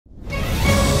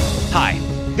Hi,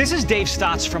 this is Dave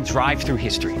Stotts from Thru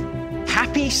History.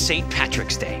 Happy St.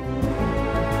 Patrick's Day.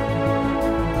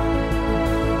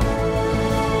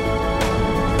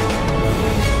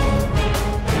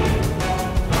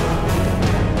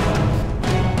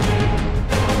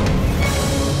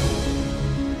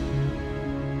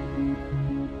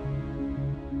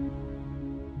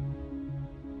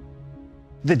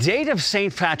 The date of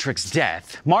St. Patrick's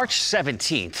death, March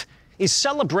 17th, is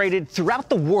celebrated throughout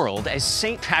the world as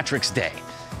St. Patrick's Day.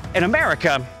 In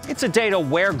America, it's a day to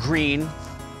wear green,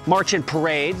 march in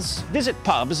parades, visit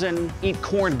pubs, and eat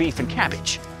corned beef and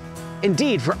cabbage.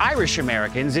 Indeed, for Irish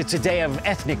Americans, it's a day of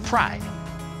ethnic pride.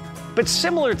 But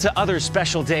similar to other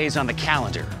special days on the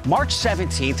calendar, March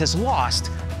 17th has lost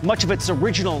much of its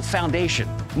original foundation,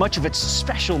 much of its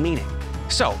special meaning.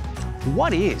 So,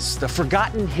 what is the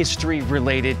forgotten history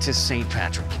related to St.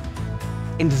 Patrick?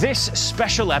 In this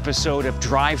special episode of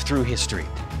Thru History,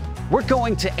 we're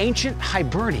going to ancient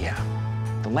Hibernia,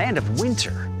 the land of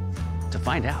winter, to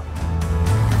find out.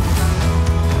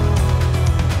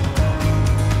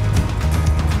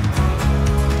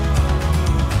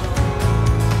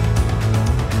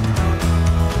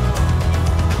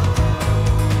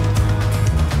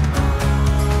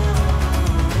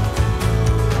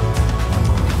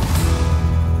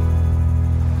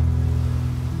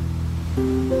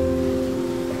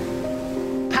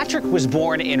 Patrick was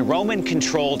born in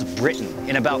Roman-controlled Britain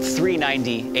in about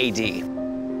 390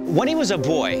 AD. When he was a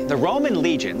boy, the Roman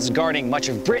legions guarding much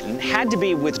of Britain had to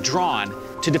be withdrawn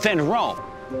to defend Rome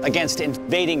against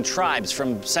invading tribes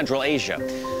from Central Asia.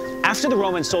 After the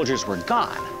Roman soldiers were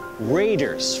gone,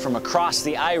 raiders from across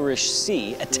the Irish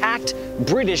Sea attacked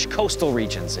British coastal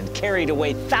regions and carried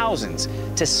away thousands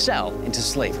to sell into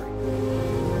slavery.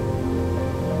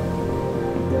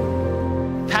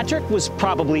 Patrick was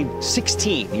probably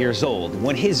 16 years old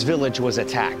when his village was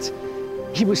attacked.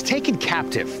 He was taken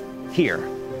captive here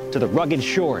to the rugged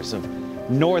shores of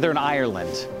Northern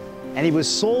Ireland, and he was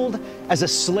sold as a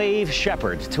slave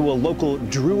shepherd to a local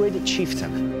Druid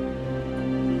chieftain.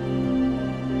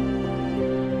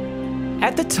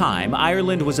 At the time,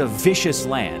 Ireland was a vicious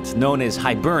land known as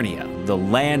Hibernia, the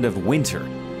land of winter.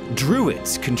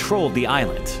 Druids controlled the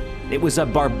island. It was a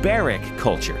barbaric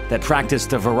culture that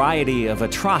practiced a variety of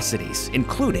atrocities,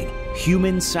 including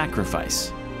human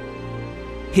sacrifice.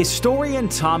 Historian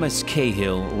Thomas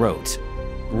Cahill wrote,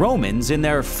 "Romans, in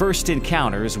their first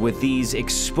encounters with these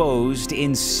exposed,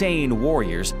 insane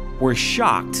warriors, were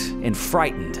shocked and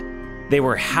frightened. They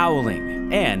were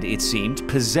howling and, it seemed,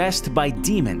 possessed by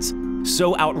demons.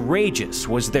 So outrageous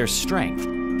was their strength,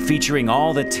 featuring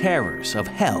all the terrors of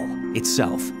hell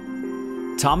itself."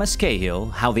 Thomas Cahill,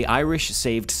 How the Irish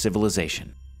Saved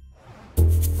Civilization.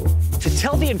 To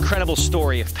tell the incredible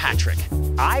story of Patrick,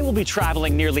 I will be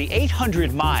traveling nearly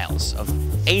 800 miles of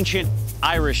ancient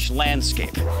Irish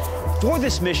landscape. For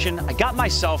this mission, I got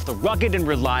myself the rugged and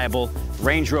reliable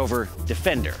Range Rover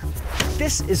Defender.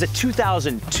 This is a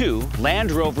 2002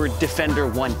 Land Rover Defender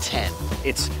 110.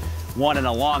 It's one in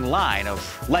a long line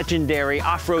of legendary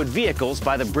off-road vehicles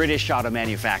by the British auto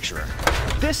manufacturer.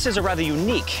 This is a rather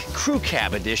unique crew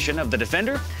cab edition of the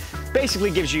Defender.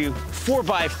 Basically gives you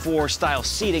 4x4 style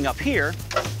seating up here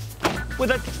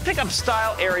with a pickup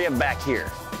style area back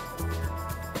here.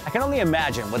 I can only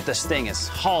imagine what this thing has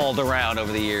hauled around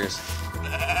over the years.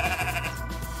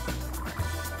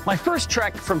 My first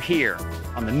trek from here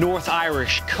on the North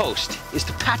Irish coast is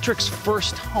to Patrick's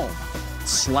first home,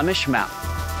 Slemish Mountain.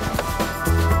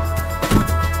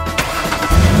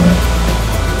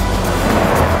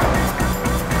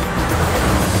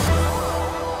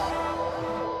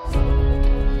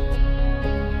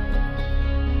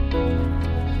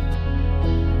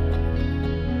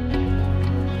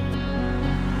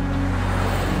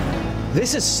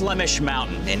 This is Slemish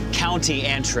Mountain in County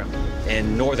Antrim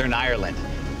in Northern Ireland.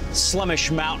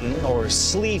 Slemish Mountain, or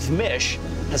Slieve Mish,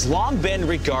 has long been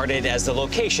regarded as the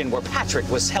location where Patrick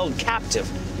was held captive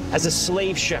as a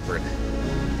slave shepherd.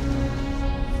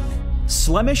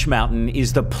 Slemish Mountain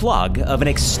is the plug of an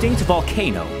extinct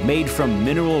volcano made from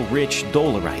mineral-rich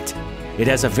dolerite. It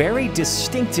has a very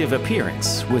distinctive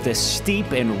appearance with a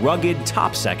steep and rugged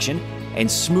top section and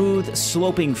smooth,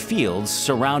 sloping fields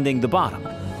surrounding the bottom.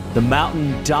 The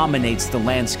mountain dominates the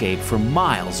landscape for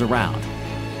miles around.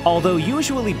 Although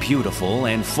usually beautiful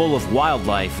and full of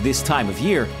wildlife this time of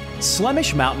year,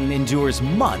 Slemish Mountain endures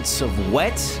months of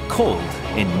wet, cold,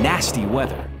 and nasty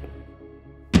weather.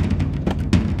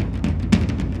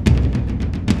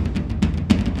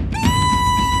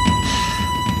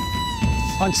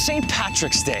 On St.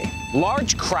 Patrick's Day,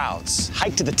 large crowds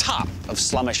hike to the top of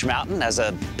Slemish Mountain as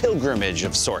a pilgrimage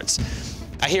of sorts.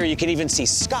 I hear you can even see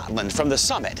Scotland from the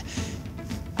summit.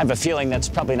 I have a feeling that's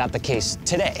probably not the case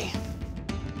today.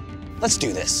 Let's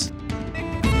do this.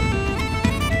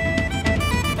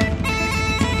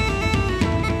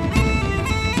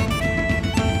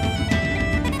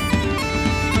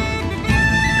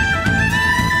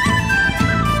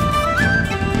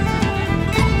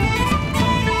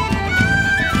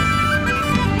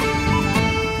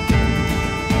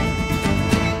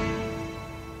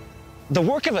 The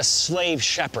work of a slave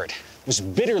shepherd was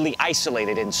bitterly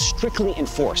isolated and strictly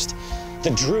enforced.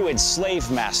 The Druid slave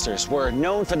masters were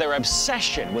known for their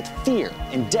obsession with fear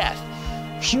and death.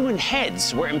 Human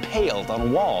heads were impaled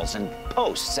on walls and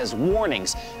posts as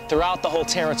warnings throughout the whole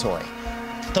territory.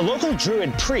 The local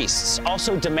Druid priests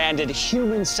also demanded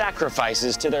human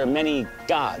sacrifices to their many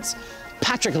gods.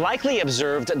 Patrick likely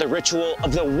observed the ritual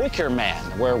of the Wicker Man,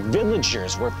 where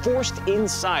villagers were forced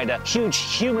inside a huge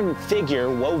human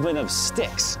figure woven of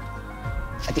sticks.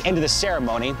 At the end of the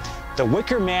ceremony, the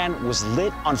Wicker Man was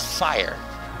lit on fire,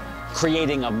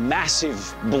 creating a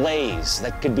massive blaze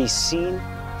that could be seen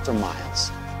for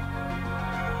miles.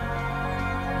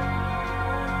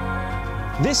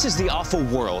 This is the awful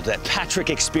world that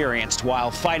Patrick experienced while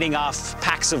fighting off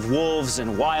packs of wolves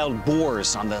and wild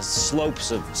boars on the slopes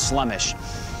of Slemish.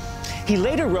 He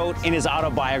later wrote in his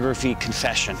autobiography,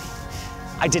 Confession,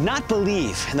 "I did not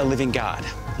believe in the living God,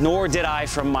 nor did I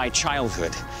from my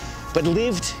childhood, but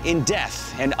lived in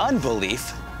death and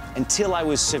unbelief until I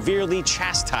was severely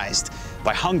chastised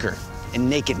by hunger and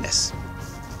nakedness."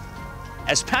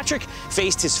 As Patrick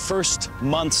faced his first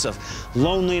months of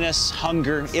loneliness,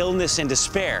 hunger, illness, and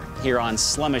despair here on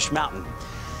Slemish Mountain,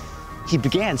 he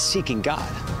began seeking God.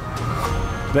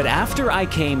 But after I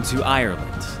came to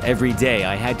Ireland, every day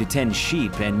I had to tend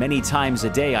sheep, and many times a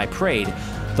day I prayed,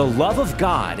 the love of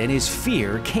God and his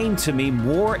fear came to me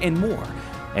more and more,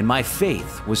 and my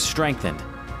faith was strengthened.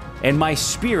 And my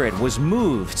spirit was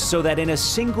moved so that in a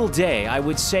single day I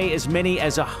would say as many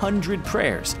as 100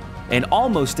 prayers, and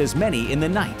almost as many in the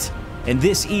night. And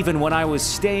this even when I was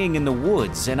staying in the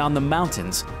woods and on the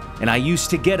mountains. And I used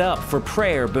to get up for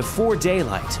prayer before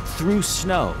daylight, through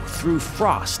snow, through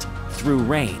frost, through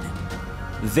rain.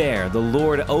 There the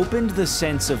Lord opened the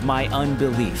sense of my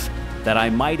unbelief, that I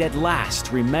might at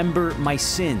last remember my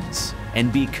sins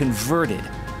and be converted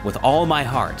with all my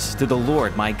heart to the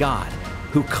Lord my God,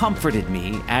 who comforted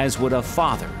me as would a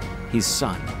father his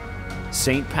son.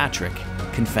 St. Patrick,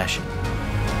 Confession.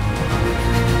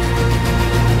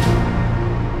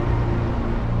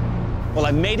 Well,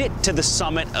 I made it to the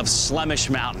summit of Slemish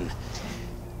Mountain.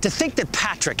 To think that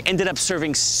Patrick ended up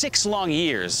serving 6 long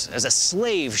years as a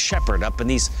slave shepherd up in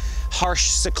these harsh,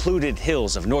 secluded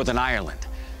hills of Northern Ireland.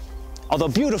 Although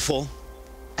beautiful,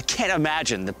 I can't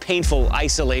imagine the painful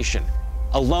isolation,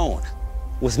 alone,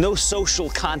 with no social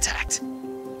contact,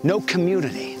 no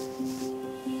community.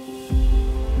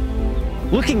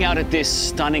 Looking out at this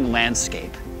stunning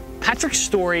landscape, Patrick's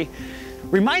story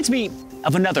reminds me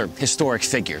of another historic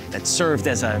figure that served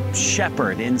as a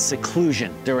shepherd in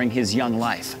seclusion during his young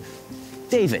life,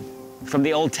 David from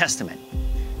the Old Testament.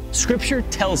 Scripture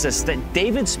tells us that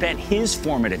David spent his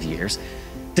formative years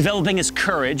developing his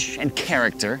courage and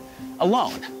character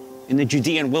alone in the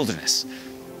Judean wilderness.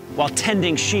 While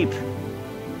tending sheep,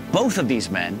 both of these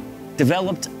men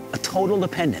developed a total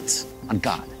dependence on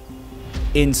God.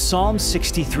 In Psalm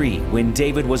 63, when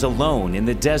David was alone in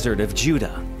the desert of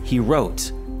Judah, he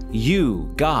wrote, "You,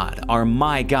 God, are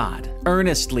my God.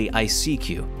 Earnestly I seek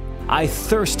you. I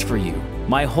thirst for you.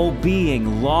 My whole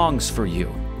being longs for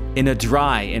you, in a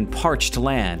dry and parched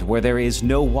land where there is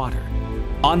no water.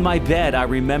 On my bed I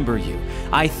remember you.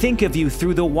 I think of you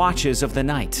through the watches of the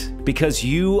night, because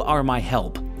you are my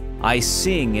help. I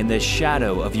sing in the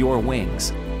shadow of your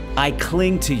wings. I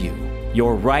cling to you.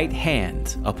 Your right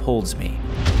hand upholds me."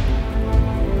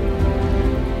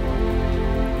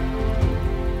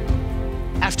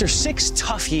 After 6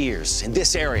 tough years in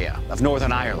this area of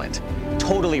Northern Ireland,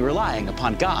 totally relying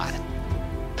upon God,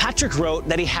 Patrick wrote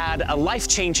that he had a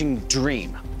life-changing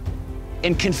dream.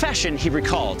 In Confession, he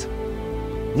recalled,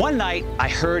 "One night I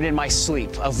heard in my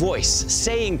sleep a voice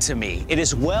saying to me, 'It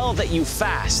is well that you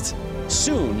fast.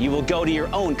 Soon you will go to your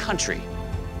own country.'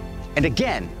 And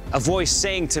again, a voice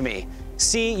saying to me,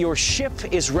 'See, your ship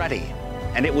is ready.'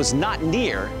 And it was not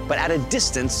near, but at a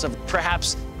distance of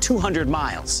perhaps 200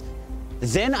 miles.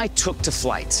 Then I took to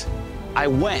flight. I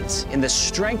went in the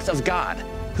strength of God,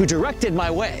 who directed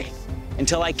my way,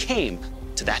 until I came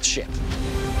to that ship."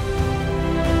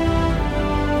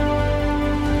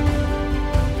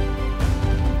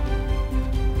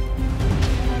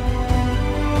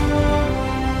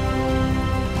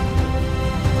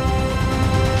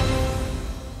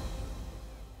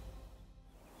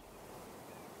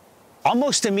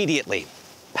 Almost immediately,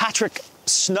 Patrick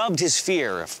snubbed his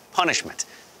fear of punishment,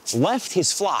 left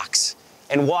his flocks,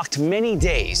 and walked many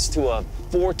days to a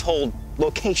foretold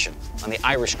location on the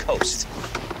Irish coast.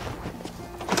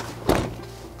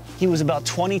 He was about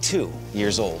 22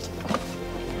 years old.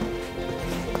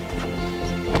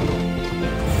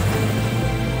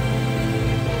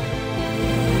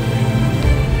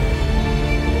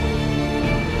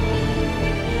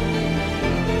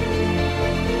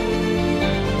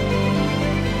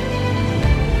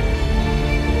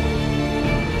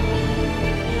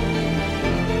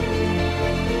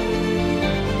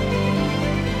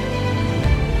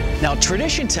 Now,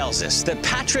 tradition tells us that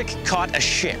Patrick caught a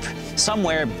ship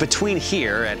somewhere between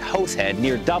here at Howth Head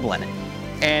near Dublin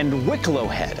and Wicklow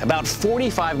Head, about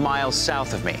 45 miles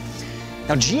south of me.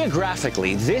 Now,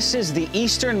 geographically, this is the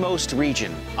easternmost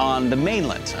region on the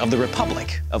mainland of the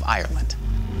Republic of Ireland.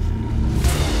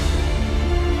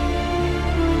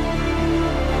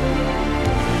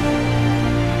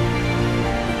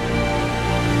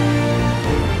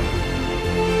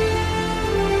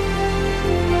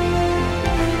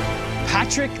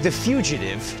 Patrick the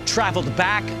Fugitive traveled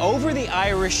back over the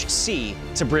Irish Sea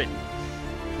to Britain.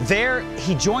 There,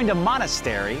 he joined a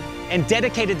monastery and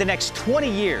dedicated the next 20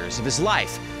 years of his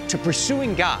life to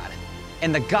pursuing God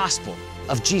and the gospel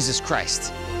of Jesus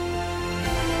Christ.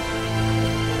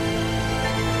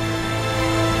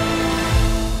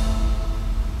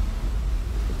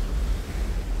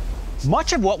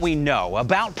 Much of what we know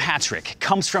about Patrick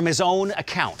comes from his own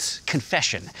account,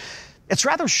 Confession. It's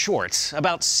rather short,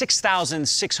 about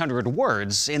 6,600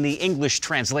 words in the English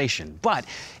translation, but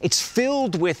it's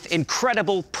filled with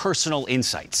incredible personal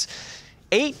insights.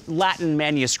 8 Latin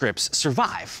manuscripts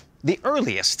survive, the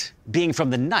earliest being from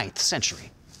the 9th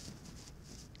century.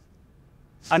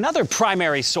 Another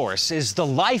primary source is the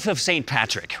Life of St.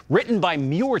 Patrick, written by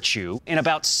Muirchew in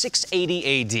about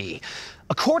 680 AD.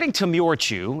 According to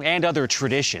Muirchew and other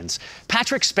traditions,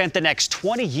 Patrick spent the next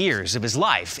 20 years of his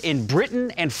life in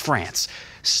Britain and France,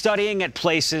 studying at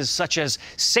places such as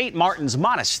St. Martin's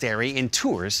Monastery in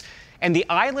Tours and the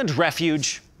island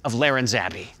refuge of Larenz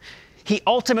Abbey. He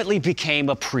ultimately became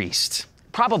a priest,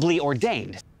 probably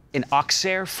ordained in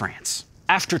Auxerre, France.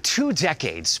 After 2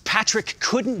 decades, Patrick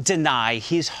couldn't deny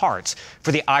his heart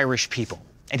for the Irish people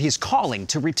and his calling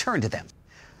to return to them.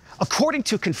 According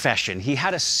to Confession, he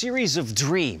had a series of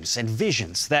dreams and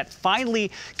visions that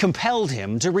finally compelled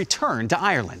him to return to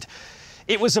Ireland.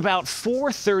 It was about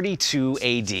 432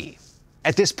 AD.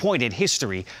 At this point in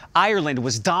history, Ireland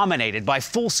was dominated by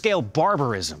full-scale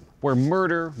barbarism, where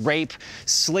murder, rape,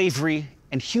 slavery,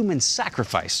 and human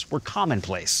sacrifice were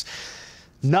commonplace.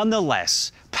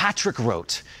 Nonetheless, Patrick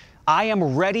wrote, "I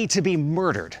am ready to be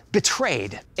murdered,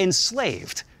 betrayed,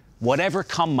 enslaved, whatever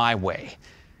come my way."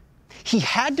 He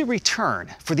had to return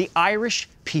for the Irish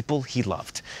people he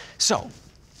loved. So,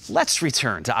 let's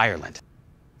return to Ireland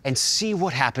and see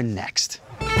what happened next.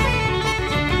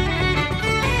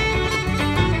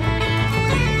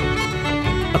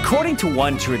 According to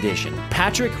one tradition,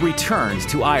 Patrick returned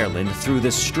to Ireland through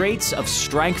the Straits of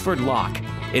Strangford Lough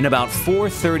in about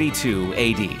 432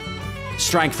 AD.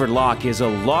 Strangford Lough is a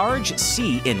large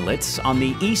sea inlet on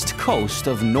the east coast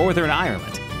of Northern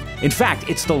Ireland. In fact,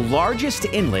 it's the largest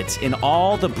inlet in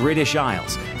all the British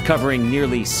Isles, covering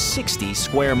nearly 60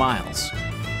 square miles.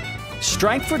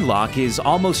 Strangford Lough is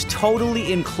almost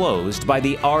totally enclosed by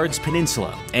the Ards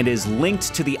Peninsula and is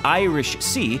linked to the Irish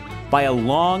Sea by a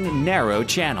long, narrow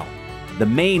channel. The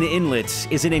main inlet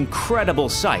is an incredible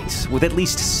sight with at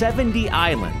least 70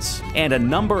 islands and a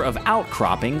number of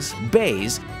outcroppings,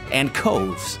 bays, and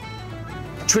coves.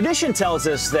 Tradition tells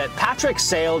us that Patrick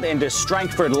sailed into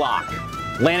Strangford Lough,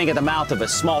 landing at the mouth of a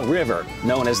small river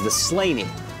known as the Slane.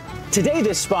 Today,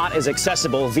 this spot is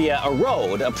accessible via a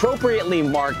road appropriately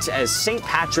marked as St.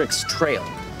 Patrick's Trail.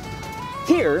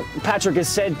 Here, Patrick is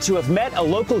said to have met a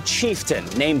local chieftain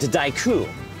named Daiku,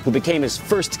 who became his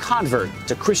first convert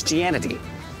to Christianity.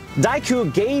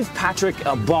 Daiku gave Patrick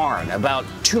a barn about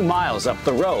 2 miles up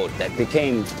the road that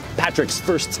became Patrick's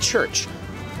first church.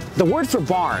 The word for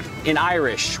barn in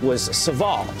Irish was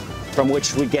saval, from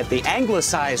which we get the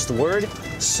anglicized word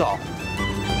Saul.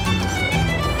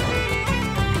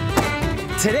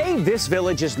 Today, this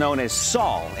village is known as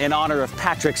Saul in honor of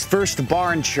Patrick's first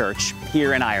barn church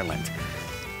here in Ireland.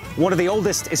 One of the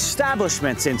oldest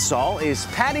establishments in Saul is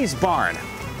Paddy's Barn,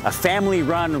 a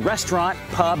family-run restaurant,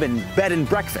 pub, and bed and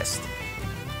breakfast.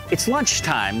 It's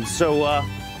lunchtime, so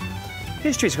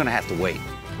history's gonna have to wait.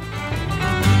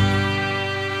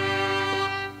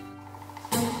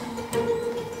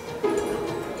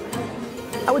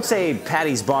 I would say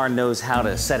Paddy's Barn knows how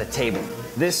to set a table.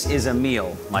 This is a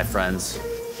meal, my friends.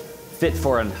 fit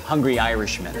for a hungry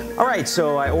Irishman. All right,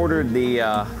 so I ordered the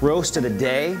roast of the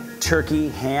day, turkey,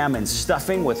 ham, and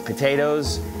stuffing with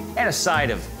potatoes, and a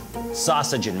side of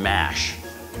sausage and mash.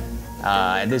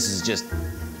 And this is just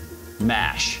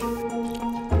mash.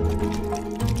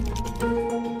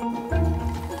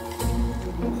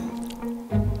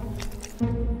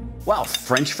 Wow,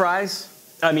 French fries?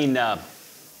 I mean,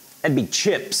 that'd be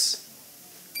chips.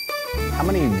 How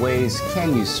many ways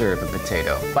can you serve a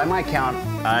potato? By my count,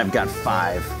 I've got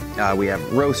 5. We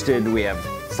have roasted, we have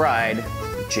fried,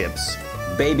 chips,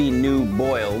 baby new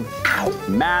boiled,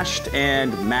 mashed,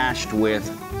 and mashed with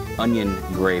onion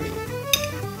gravy.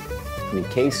 And in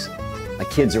case my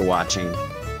kids are watching,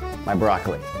 my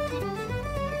broccoli.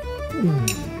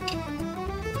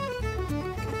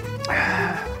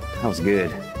 That was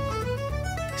good.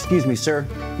 Excuse me, sir,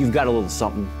 you've got a little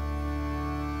something.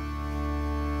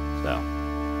 So.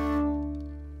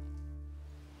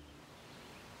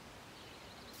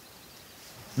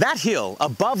 That hill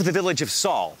above the village of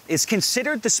Saul is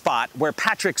considered the spot where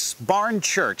Patrick's barn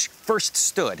church first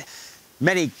stood.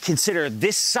 Many consider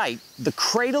this site the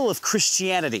cradle of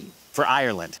Christianity for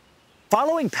Ireland.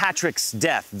 Following Patrick's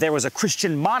death, there was a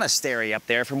Christian monastery up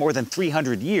there for more than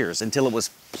 300 years until it was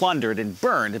plundered and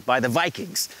burned by the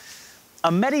Vikings.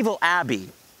 A medieval abbey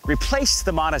replaced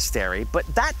the monastery, but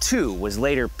that too was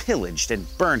later pillaged and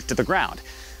burned to the ground.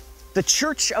 The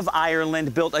Church of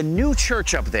Ireland built a new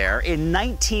church up there in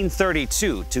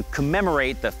 1932 to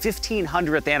commemorate the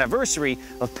 1500th anniversary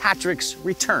of Patrick's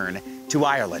return to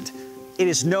Ireland. It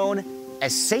is known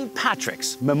as St.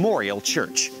 Patrick's Memorial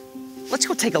Church. Let's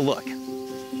go take a look.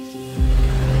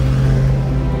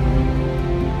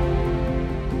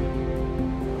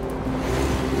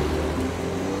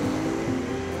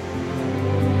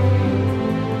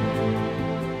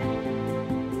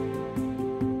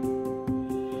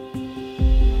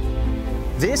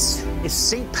 This is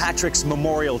St. Patrick's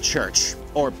Memorial Church,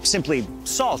 or simply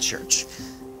Saul Church.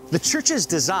 The church's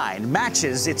design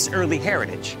matches its early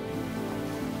heritage.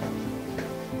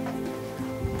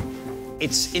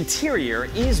 Its interior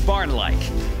is barn-like,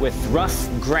 with rough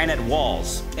granite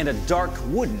walls and a dark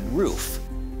wooden roof.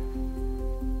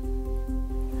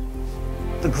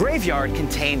 The graveyard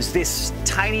contains this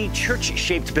tiny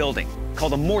church-shaped building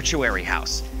called a mortuary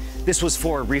house. This was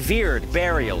for revered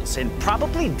burials and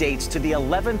probably dates to the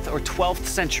 11th or 12th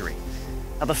century.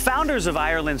 Now, the founders of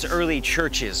Ireland's early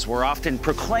churches were often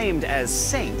proclaimed as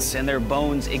saints and their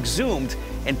bones exhumed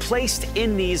and placed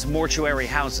in these mortuary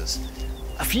houses.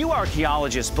 A few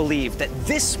archaeologists believe that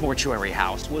this mortuary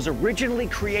house was originally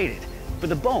created for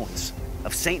the bones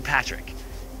of St. Patrick,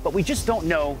 but we just don't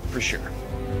know for sure.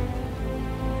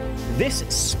 This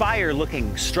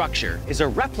spire-looking structure is a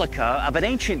replica of an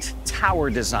ancient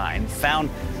tower design found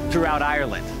throughout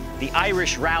Ireland. The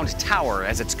Irish Round Tower,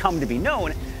 as it's come to be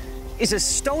known, is a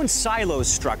stone silo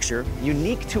structure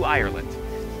unique to Ireland.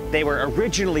 They were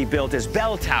originally built as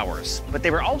bell towers, but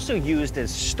they were also used as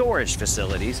storage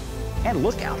facilities and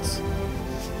lookouts.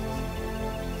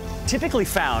 Typically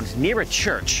found near a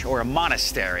church or a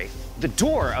monastery, the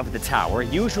door of the tower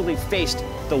usually faced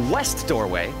the west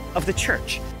doorway of the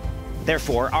church.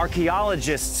 Therefore,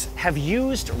 archaeologists have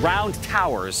used round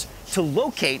towers to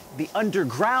locate the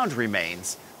underground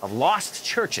remains of lost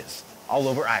churches all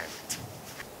over Ireland.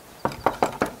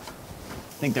 I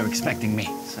think they're expecting me,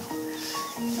 so.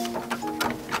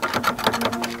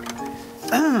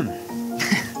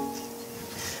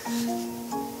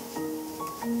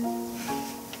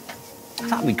 I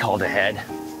thought we called ahead.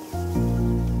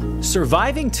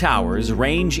 Surviving towers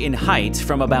range in height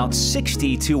from about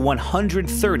 60 to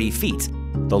 130 feet.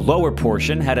 The lower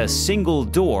portion had a single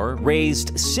door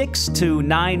raised 6 to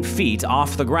 9 feet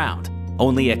off the ground,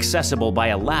 only accessible by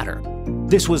a ladder.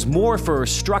 This was more for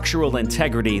structural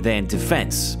integrity than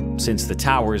defense, since the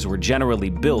towers were generally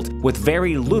built with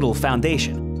very little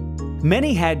foundation.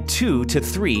 Many had 2 to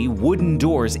 3 wooden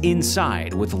doors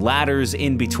inside with ladders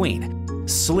in between.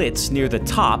 Slits near the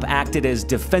top acted as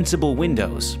defensible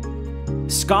windows.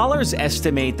 Scholars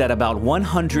estimate that about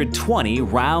 120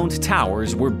 round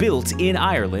towers were built in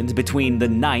Ireland between the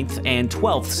 9th and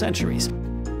 12th centuries.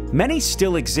 Many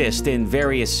still exist in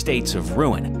various states of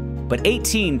ruin, but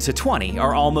 18 to 20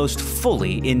 are almost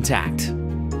fully intact.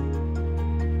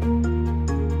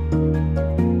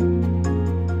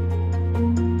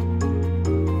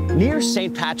 Near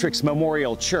St. Patrick's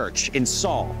Memorial Church in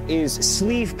Saul is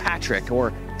Sleve Patrick,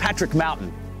 or Patrick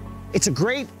Mountain. It's a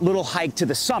great little hike to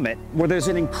the summit where there's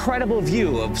an incredible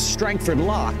view of Strangford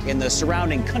Lough and the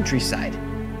surrounding countryside.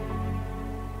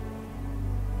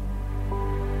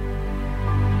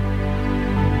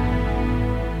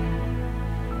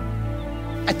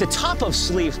 At the top of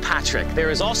Slieve Patrick, there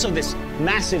is also this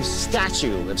massive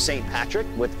statue of St. Patrick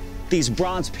with these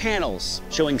bronze panels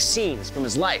showing scenes from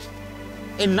his life.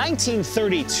 In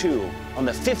 1932, on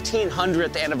the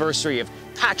 1500th anniversary of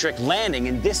Patrick landing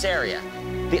in this area,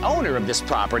 the owner of this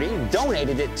property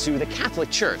donated it to the Catholic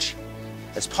Church.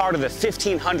 As part of the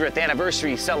 1500th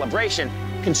anniversary celebration,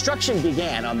 construction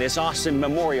began on this awesome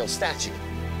memorial statue.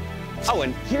 Oh,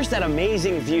 and here's that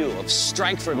amazing view of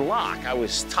Strangford Lough I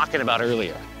was talking about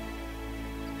earlier.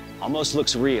 Almost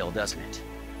looks real, doesn't it?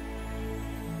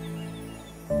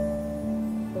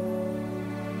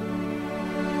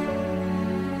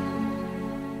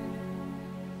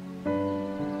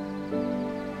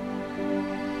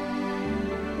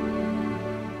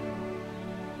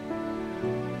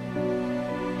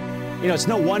 You know, it's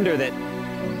no wonder that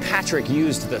Patrick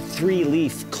used the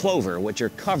three-leaf clover, which are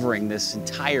covering this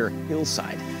entire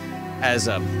hillside, as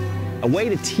a way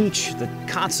to teach the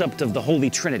concept of the Holy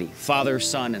Trinity, Father,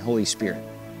 Son, and Holy Spirit.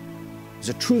 He was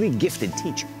a truly gifted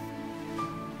teacher.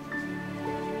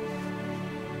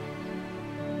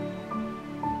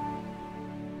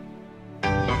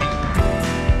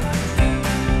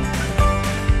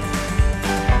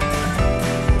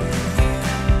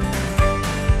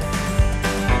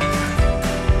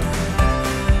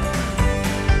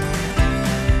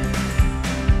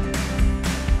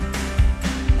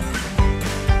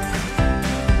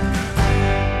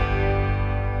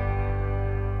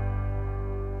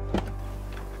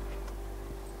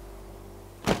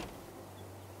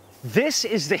 This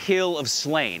is the Hill of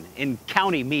Slane in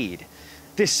County Meath.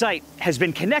 This site has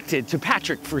been connected to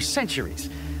Patrick for centuries.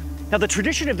 Now, the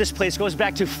tradition of this place goes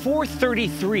back to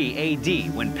 433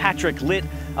 AD, when Patrick lit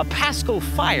a paschal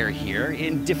fire here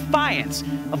in defiance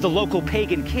of the local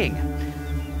pagan king.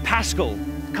 Paschal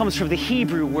comes from the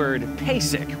Hebrew word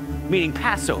Pesach, meaning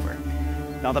Passover.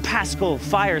 Now, the paschal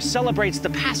fire celebrates the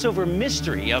Passover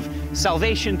mystery of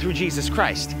salvation through Jesus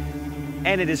Christ,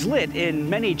 and it is lit in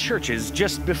many churches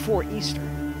just before Easter.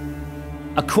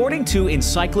 According to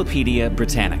Encyclopedia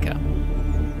Britannica,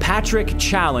 Patrick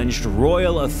challenged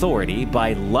royal authority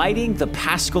by lighting the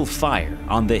paschal fire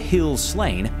on the hill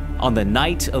Slane on the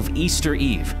night of Easter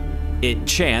Eve. It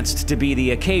chanced to be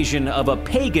the occasion of a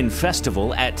pagan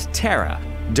festival at Tara,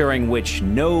 during which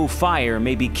no fire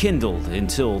may be kindled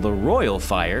until the royal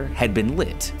fire had been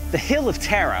lit. The Hill of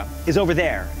Tara is over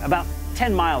there, about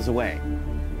 10 miles away.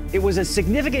 It was a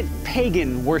significant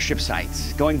pagan worship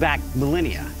site going back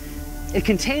millennia. It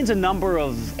contains a number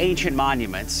of ancient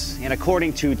monuments, and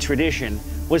according to tradition,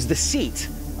 was the seat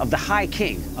of the High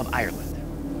King of Ireland.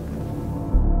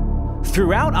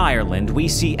 Throughout Ireland, we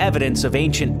see evidence of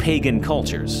ancient pagan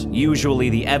cultures. Usually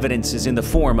the evidence is in the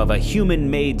form of a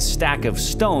human-made stack of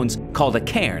stones called a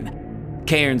cairn.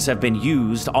 Cairns have been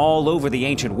used all over the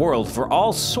ancient world for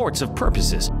all sorts of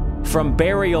purposes, from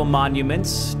burial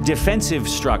monuments, defensive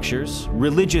structures,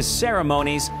 religious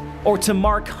ceremonies, or to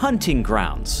mark hunting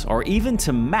grounds, or even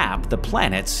to map the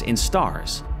planets and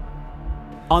stars.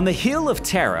 On the Hill of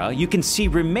Tara, you can see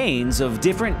remains of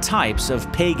different types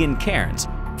of pagan cairns,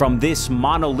 from this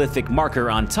monolithic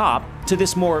marker on top to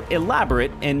this more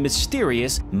elaborate and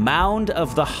mysterious Mound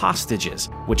of the Hostages,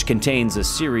 which contains a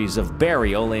series of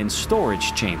burial and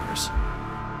storage chambers.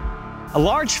 A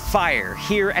large fire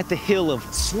here at the Hill of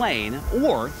Slane,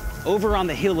 or over on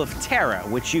the Hill of Tara,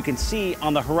 which you can see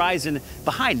on the horizon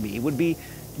behind me, would be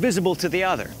visible to the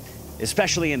other,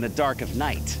 especially in the dark of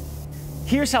night.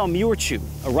 Here's how Muirchew,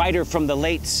 a writer from the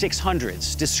late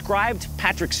 600s, described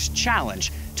Patrick's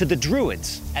challenge to the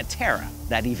Druids at Tara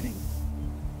that evening.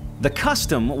 The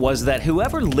custom was that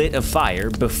whoever lit a fire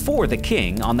before the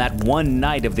king on that one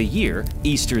night of the year,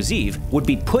 Easter's Eve, would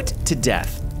be put to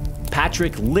death.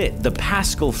 Patrick lit the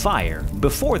paschal fire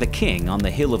before the king on the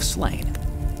Hill of Slane.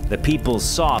 The people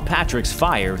saw Patrick's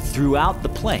fire throughout the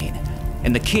plain,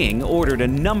 and the king ordered a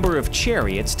number of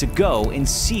chariots to go and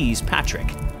seize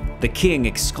Patrick. The king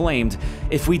exclaimed,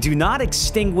 "If we do not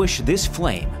extinguish this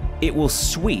flame, it will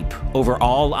sweep over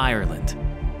all Ireland."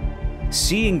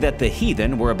 Seeing that the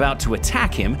heathen were about to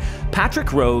attack him,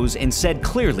 Patrick rose and said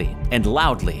clearly and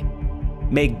loudly,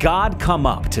 "May God come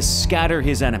up to scatter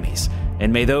his enemies,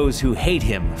 and may those who hate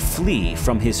him flee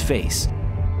from his face."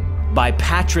 By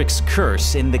Patrick's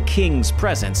curse in the king's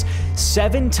presence,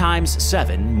 7 times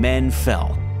 7 men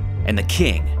fell, and the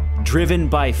king, driven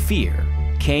by fear,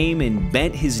 came and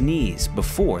bent his knees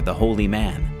before the holy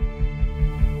man.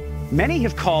 Many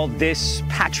have called this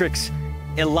Patrick's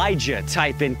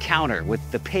Elijah-type encounter with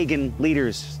the pagan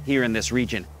leaders here in this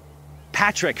region.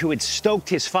 Patrick, who had stoked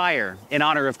his fire in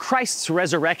honor of Christ's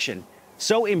resurrection,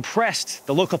 so impressed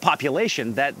the local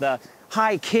population that the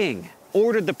High King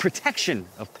ordered the protection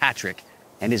of Patrick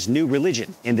and his new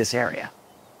religion in this area.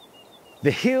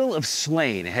 The Hill of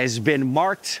Slane has been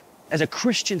marked as a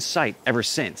Christian site ever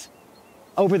since.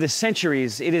 Over the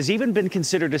centuries, it has even been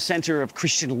considered a center of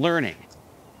Christian learning.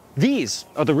 These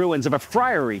are the ruins of a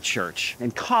friary church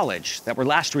and college that were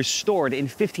last restored in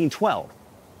 1512.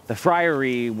 The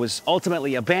friary was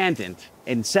ultimately abandoned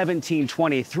in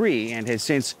 1723 and has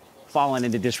since fallen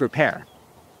into disrepair.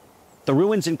 The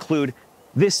ruins include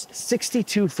this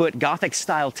 62-foot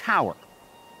Gothic-style tower.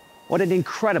 What an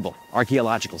incredible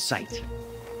archaeological site.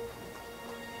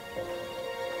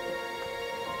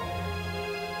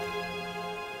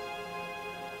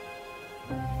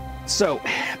 So,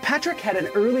 Patrick had an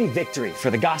early victory for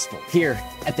the gospel here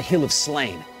at the Hill of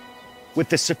Slane. With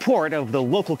the support of the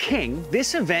local king,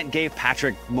 this event gave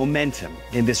Patrick momentum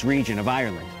in this region of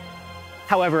Ireland.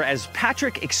 However, as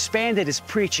Patrick expanded his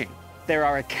preaching, there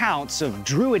are accounts of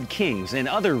Druid kings in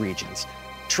other regions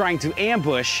trying to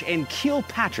ambush and kill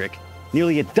Patrick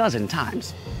nearly a dozen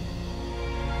times.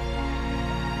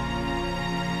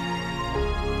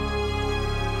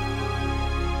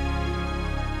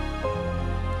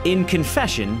 In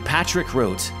confession, Patrick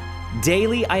wrote,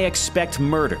 "Daily I expect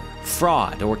murder,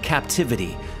 fraud, or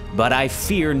captivity, but I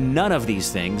fear none of these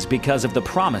things because of the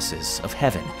promises of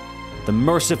heaven. The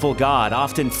merciful God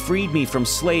often freed me from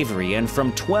slavery and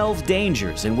from 12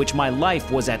 dangers in which my life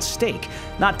was at stake,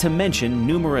 not to mention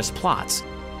numerous plots.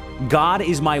 God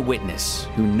is my witness,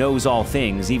 who knows all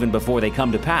things even before they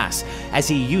come to pass, as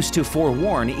he used to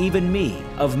forewarn even me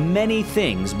of many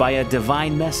things by a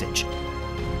divine message.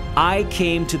 I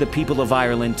came to the people of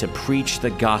Ireland to preach the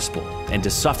gospel and to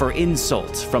suffer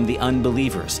insults from the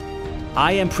unbelievers.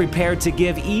 I am prepared to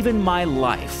give even my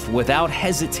life without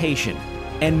hesitation,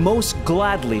 and most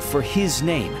gladly for his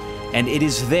name, and it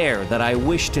is there that I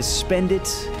wish to spend it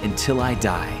until I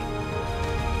die."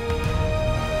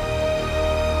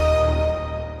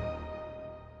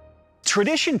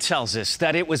 Tradition tells us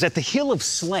that it was at the Hill of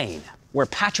Slane where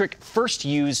Patrick first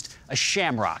used a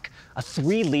shamrock, a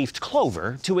three-leafed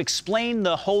clover, to explain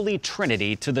the Holy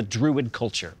Trinity to the Druid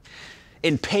culture.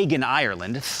 In pagan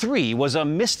Ireland, 3 was a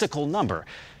mystical number.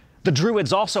 The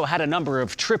Druids also had a number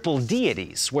of triple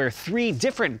deities, where 3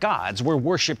 different gods were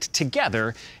worshipped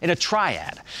together in a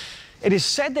triad. It is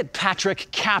said that Patrick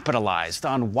capitalized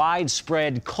on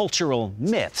widespread cultural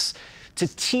myths to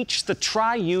teach the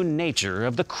triune nature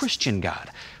of the Christian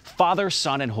God, Father,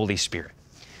 Son, and Holy Spirit.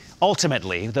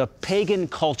 Ultimately, the pagan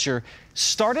culture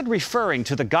started referring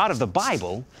to the God of the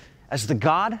Bible as the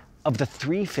God of the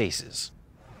 3 faces.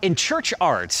 In church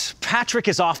art, Patrick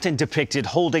is often depicted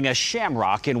holding a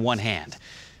shamrock in one hand.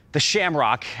 The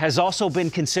shamrock has also been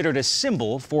considered a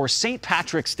symbol for St.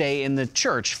 Patrick's Day in the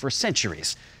church for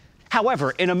centuries.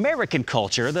 However, in American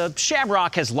culture, the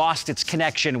shamrock has lost its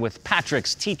connection with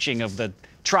Patrick's teaching of the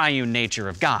triune nature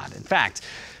of God. In fact,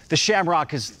 the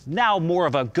shamrock is now more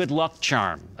of a good luck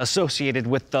charm associated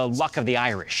with the luck of the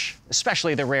Irish,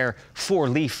 especially the rare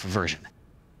 4-leaf version.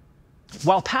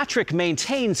 While Patrick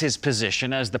maintains his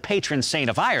position as the patron saint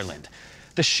of Ireland,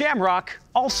 the shamrock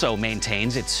also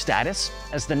maintains its status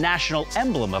as the national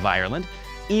emblem of Ireland,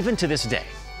 even to this day.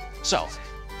 So,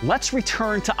 let's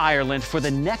return to Ireland for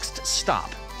the next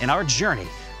stop in our journey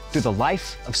through the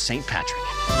life of St. Patrick.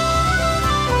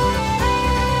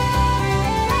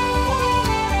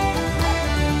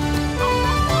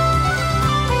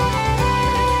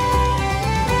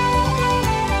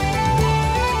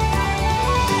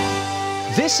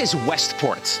 This is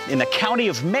Westport in the county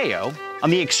of Mayo on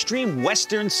the extreme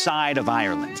western side of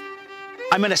Ireland.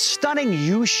 I'm in a stunning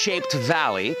U-shaped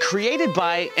valley created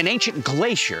by an ancient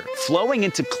glacier flowing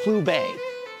into Clew Bay.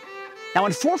 Now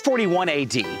in 441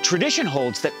 AD, tradition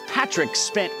holds that Patrick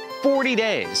spent 40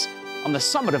 days on the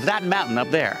summit of that mountain up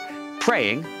there,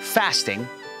 praying, fasting,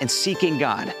 and seeking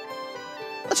God.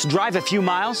 Let's drive a few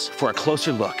miles for a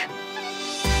closer look.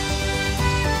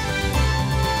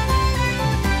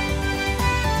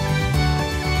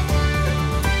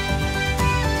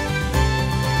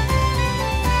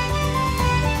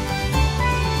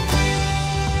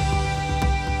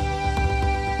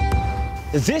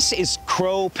 This is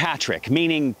Crow Patrick,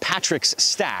 meaning Patrick's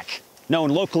Stack. Known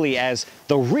locally as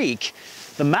the Reek,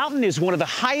 the mountain is one of the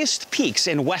highest peaks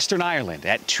in Western Ireland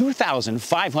at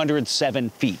 2,507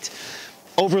 feet,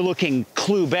 overlooking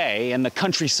Clew Bay and the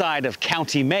countryside of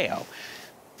County Mayo.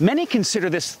 Many consider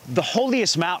this the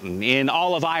holiest mountain in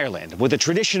all of Ireland, with a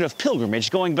tradition of pilgrimage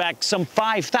going back some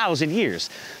 5,000 years.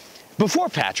 Before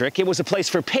Patrick, it was a place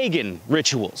for pagan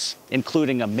rituals,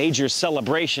 including a major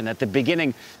celebration at the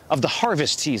beginning of the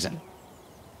harvest season.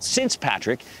 Since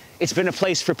Patrick, it's been a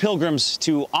place for pilgrims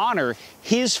to honor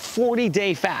his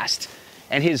 40-day fast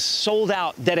and his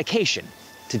sold-out dedication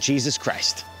to Jesus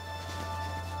Christ.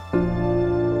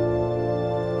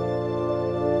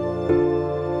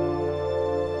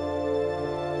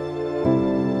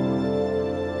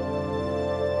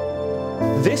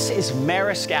 This is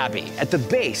Marisk Abbey at the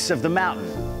base of the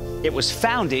mountain. It was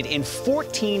founded in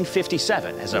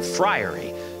 1457 as a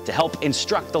friary to help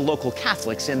instruct the local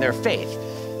Catholics in their faith.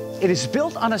 It is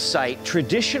built on a site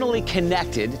traditionally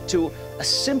connected to a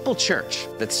simple church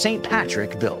that St.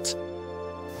 Patrick built.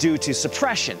 Due to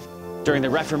suppression during the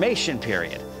Reformation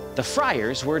period, the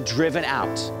friars were driven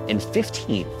out in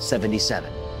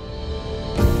 1577.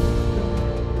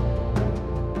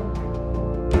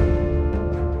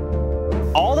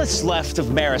 All that's left of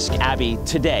Marisk Abbey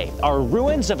today are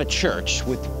ruins of a church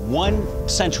with one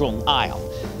central aisle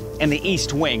and the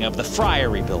east wing of the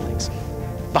friary buildings.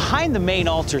 Behind the main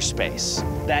altar space,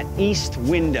 that east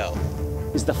window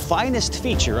is the finest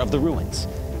feature of the ruins.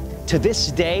 To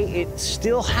this day, it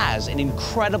still has an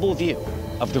incredible view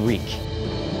of the Reek.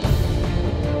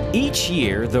 Each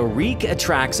year, the Reek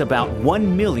attracts about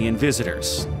 1 million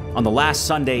visitors. On the last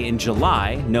Sunday in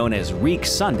July, known as Reek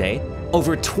Sunday,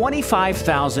 over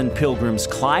 25,000 pilgrims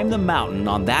climb the mountain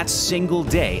on that single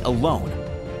day alone.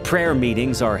 Prayer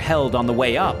meetings are held on the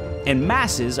way up, and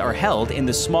masses are held in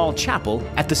the small chapel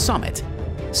at the summit.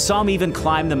 Some even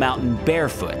climb the mountain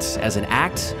barefoot as an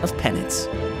act of penance.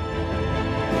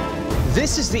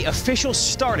 This is the official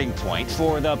starting point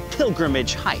for the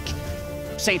pilgrimage hike.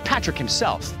 St. Patrick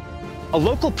himself. A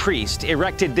local priest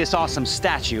erected this awesome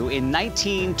statue in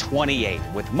 1928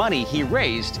 with money he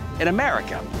raised in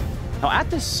America. Now, at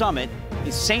the summit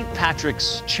is St.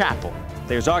 Patrick's Chapel.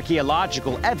 There's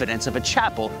archaeological evidence of a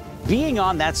chapel being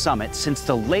on that summit since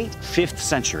the late 5th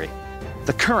century.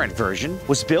 The current version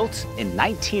was built in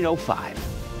 1905.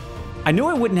 I knew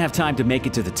I wouldn't have time to make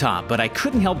it to the top, but I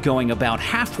couldn't help going about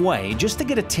halfway just to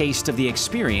get a taste of the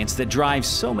experience that drives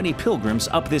so many pilgrims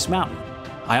up this mountain.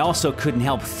 I also couldn't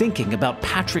help thinking about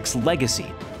Patrick's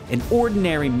legacy, an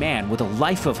ordinary man with a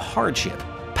life of hardship.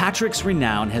 Patrick's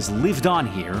renown has lived on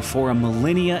here for a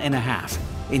millennia and a half,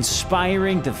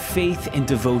 inspiring the faith and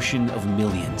devotion of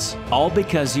millions, all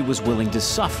because he was willing to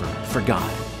suffer for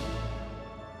God.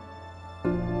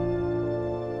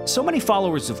 So many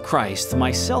followers of Christ,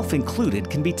 myself included,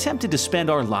 can be tempted to spend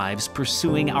our lives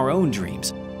pursuing our own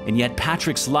dreams, and yet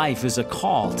Patrick's life is a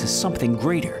call to something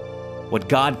greater. What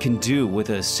God can do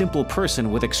with a simple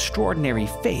person with extraordinary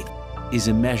faith is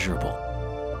immeasurable.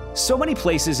 So many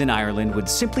places in Ireland would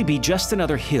simply be just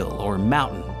another hill or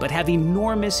mountain, but have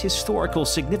enormous historical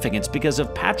significance because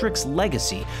of Patrick's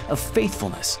legacy of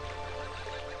faithfulness.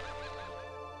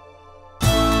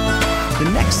 The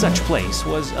next such place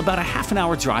was about a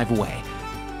half-an-hour drive away,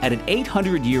 at an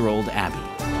 800-year-old abbey.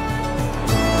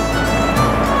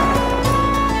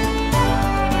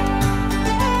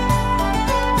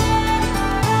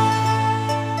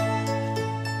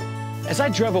 As I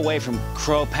drove away from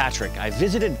Croagh Patrick, I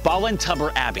visited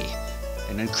Ballintubber Abbey,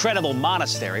 an incredible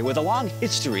monastery with a long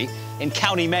history in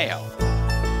County Mayo.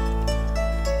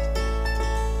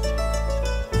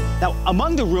 Now,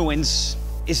 among the ruins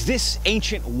is this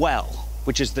ancient well,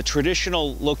 which is the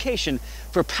traditional location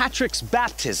for Patrick's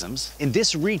baptisms in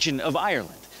this region of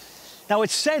Ireland. Now,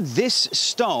 it's said this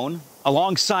stone,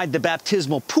 alongside the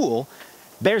baptismal pool,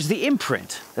 bears the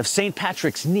imprint of St.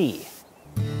 Patrick's knee,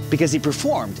 because he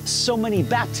performed so many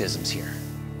baptisms here.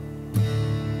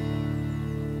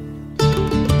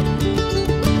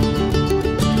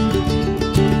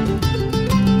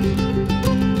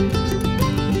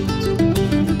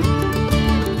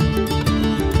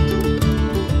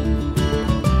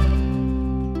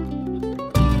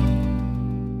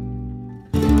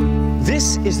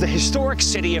 This is the historic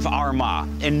city of Armagh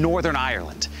in Northern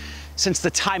Ireland. Since the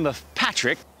time of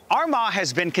Patrick, Armagh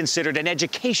has been considered an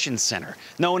education center,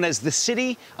 known as the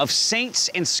City of Saints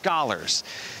and Scholars.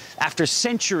 After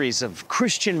centuries of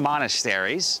Christian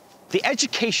monasteries, the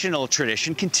educational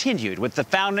tradition continued with the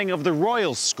founding of the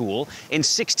Royal School in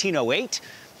 1608,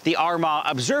 the Armagh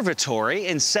Observatory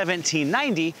in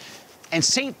 1790, and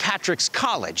St. Patrick's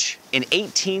College in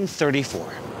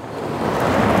 1834.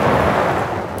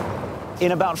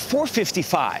 In about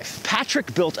 455,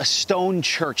 Patrick built a stone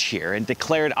church here and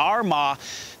declared Armagh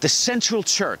the central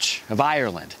church of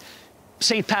Ireland.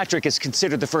 St. Patrick is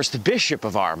considered the first bishop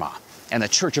of Armagh, and the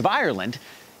Church of Ireland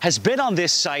has been on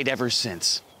this site ever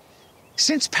since.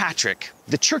 Since Patrick,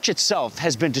 the church itself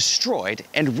has been destroyed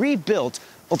and rebuilt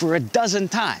over a dozen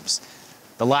times.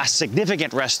 The last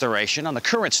significant restoration on the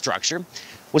current structure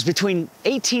was between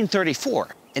 1834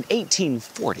 and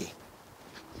 1840.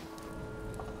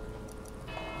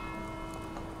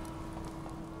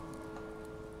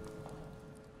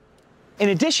 In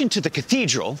addition to the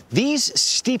cathedral, these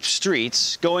steep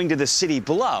streets going to the city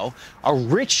below are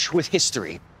rich with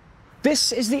history.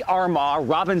 This is the Armagh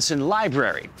Robinson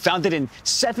Library, founded in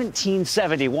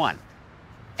 1771.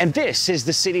 And this is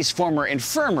the city's former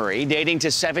infirmary, dating to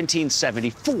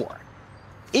 1774.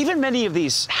 Even many of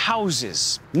these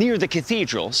houses near the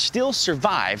cathedral still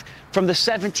survive from the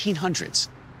 1700s.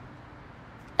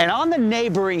 And on the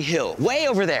neighboring hill, way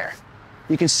over there,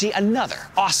 you can see another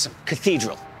awesome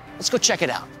cathedral. Let's go check it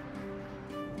out.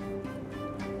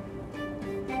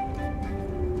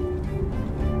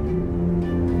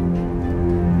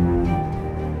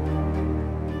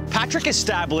 Patrick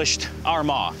established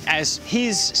Armagh as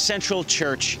his central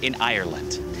church in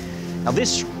Ireland. Now,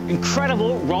 this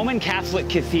incredible Roman Catholic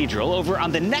cathedral over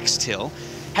on the next hill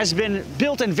has been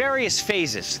built in various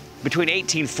phases between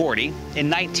 1840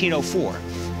 and 1904.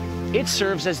 It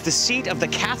serves as the seat of the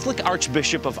Catholic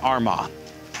Archbishop of Armagh,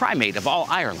 primate of all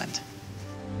Ireland.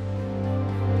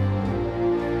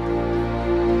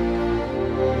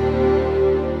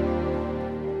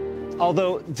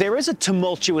 Although there is a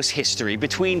tumultuous history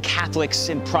between Catholics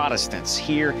and Protestants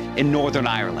here in Northern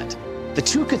Ireland, the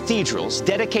two cathedrals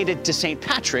dedicated to St.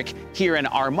 Patrick here in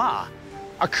Armagh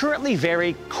are currently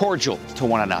very cordial to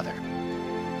one another.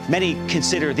 Many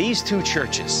consider these two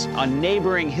churches on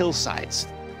neighboring hillsides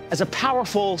as a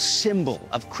powerful symbol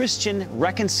of Christian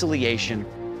reconciliation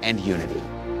and unity.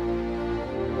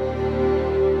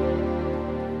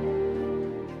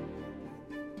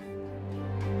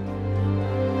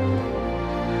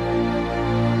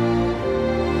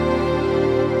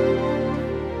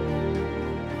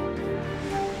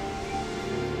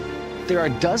 There are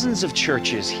dozens of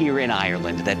churches here in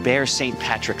Ireland that bear St.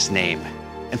 Patrick's name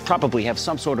and probably have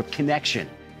some sort of connection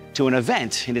to an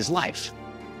event in his life.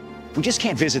 We just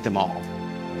can't visit them all.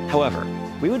 However,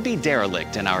 we would be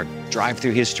derelict in our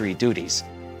drive-through history duties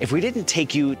if we didn't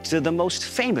take you to the most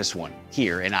famous one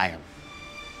here in Ireland.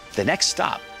 The next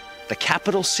stop, the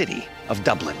capital city of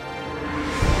Dublin.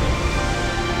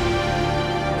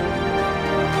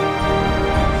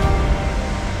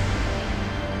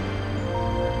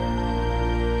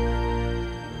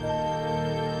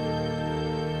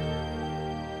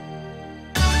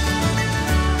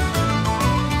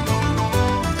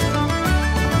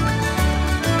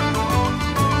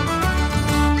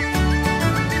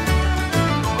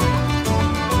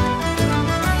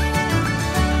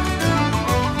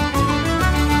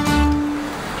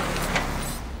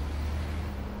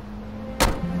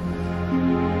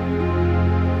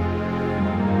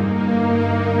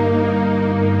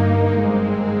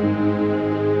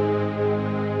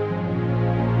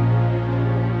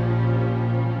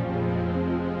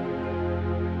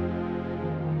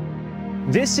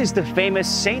 This is the famous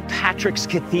St. Patrick's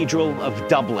Cathedral of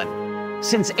Dublin.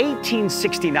 Since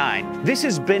 1869, this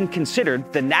has been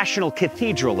considered the national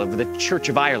cathedral of the Church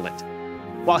of Ireland.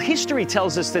 While history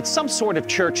tells us that some sort of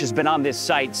church has been on this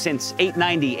site since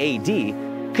 890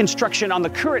 AD, construction on the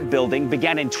current building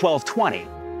began in 1220.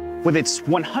 With its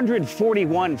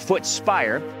 141-foot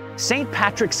spire, St.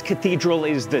 Patrick's Cathedral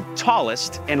is the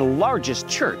tallest and largest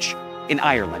church in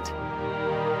Ireland.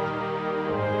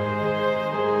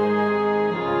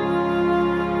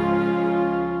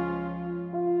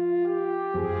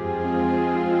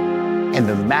 And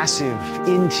the massive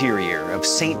interior of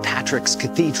St. Patrick's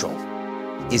Cathedral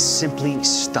is simply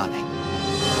stunning.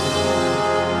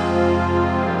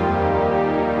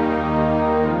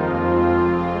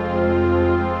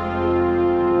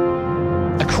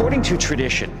 According to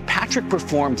tradition, Patrick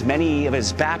performed many of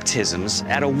his baptisms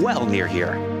at a well near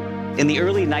here. In the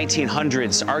early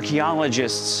 1900s,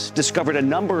 archaeologists discovered a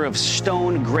number of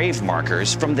stone grave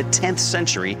markers from the 10th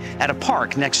century at a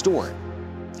park next door.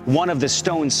 One of the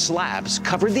stone slabs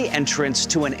covered the entrance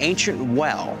to an ancient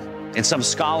well, and some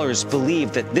scholars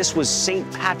believe that this was St.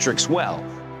 Patrick's well,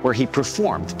 where he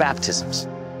performed baptisms.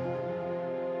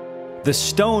 The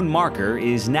stone marker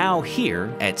is now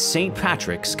here at St.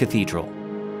 Patrick's Cathedral.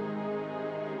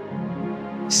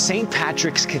 St.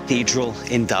 Patrick's Cathedral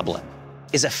in Dublin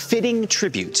is a fitting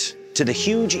tribute to the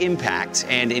huge impact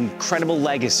and incredible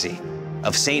legacy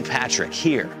of St. Patrick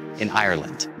here in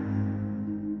Ireland.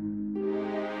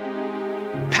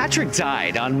 Patrick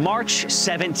died on March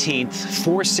 17th,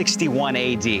 461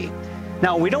 AD.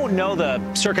 Now, we don't know the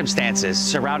circumstances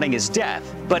surrounding his death,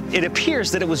 but it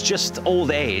appears that it was just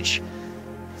old age.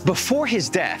 Before his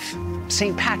death,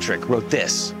 St. Patrick wrote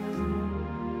this: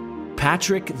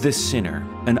 Patrick the sinner,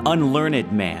 an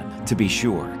unlearned man, to be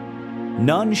sure.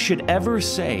 None should ever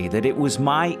say that it was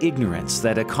my ignorance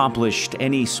that accomplished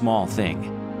any small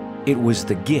thing. It was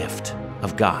the gift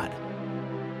of God.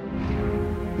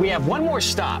 We have one more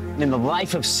stop in the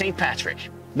life of St. Patrick,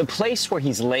 the place where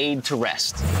he's laid to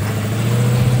rest.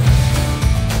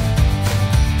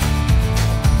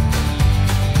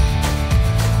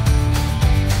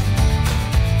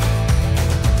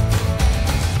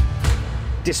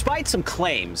 Despite some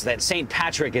claims that St.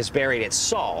 Patrick is buried at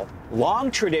Saul, long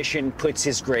tradition puts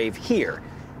his grave here,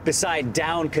 beside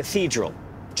Down Cathedral,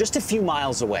 just a few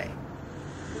miles away.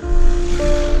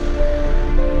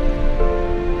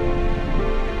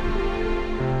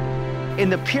 In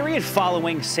the period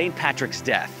following St. Patrick's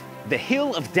death, the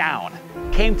Hill of Down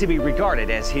came to be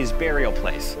regarded as his burial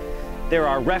place. There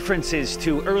are references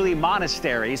to early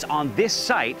monasteries on this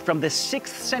site from the 6th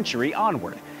century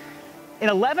onward. In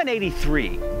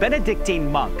 1183,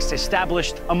 Benedictine monks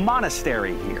established a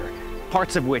monastery here,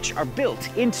 parts of which are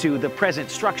built into the present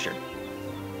structure.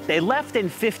 They left in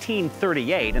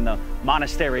 1538, and the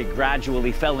monastery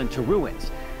gradually fell into ruins.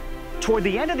 Toward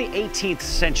the end of the 18th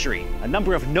century, a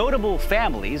number of notable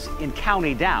families in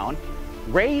County Down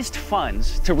raised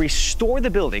funds to restore the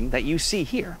building that you see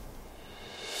here.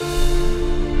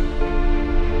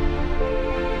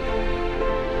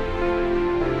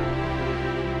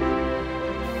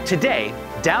 Today,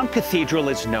 Down Cathedral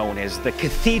is known as the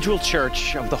Cathedral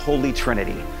Church of the Holy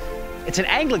Trinity. It's an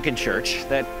Anglican church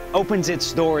that opens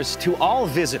its doors to all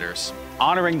visitors,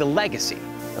 honoring the legacy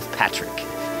of Patrick.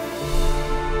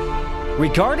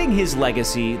 Regarding his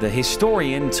legacy, the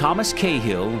historian Thomas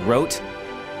Cahill wrote,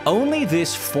 "Only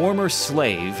this former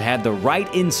slave had the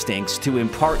right instincts to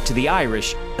impart to the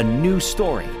Irish a new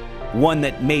story, one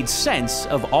that made sense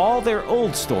of all their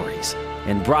old stories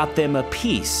and brought them a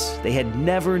peace they had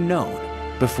never known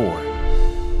before."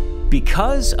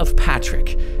 Because of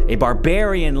Patrick, a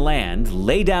barbarian land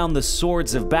lay down the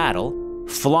swords of battle,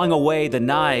 flung away the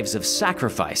knives of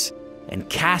sacrifice, and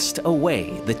cast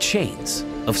away the chains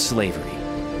of slavery.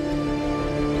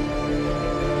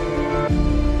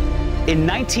 In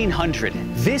 1900,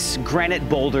 this granite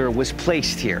boulder was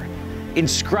placed here,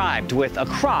 inscribed with a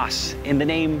cross in the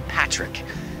name Patrick.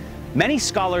 Many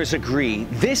scholars agree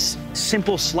this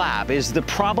simple slab is the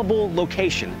probable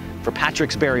location for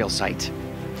Patrick's burial site.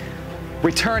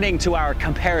 Returning to our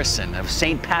comparison of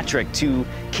St. Patrick to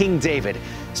King David,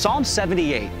 Psalm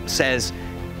 78 says,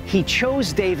 "He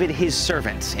chose David his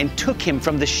servant and took him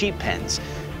from the sheep pens.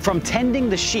 From tending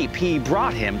the sheep, he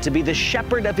brought him to be the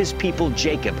shepherd of his people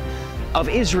Jacob, of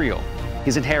Israel,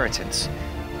 his inheritance.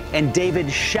 And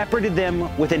David shepherded them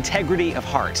with integrity of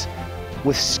heart.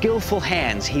 With skillful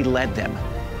hands he led them."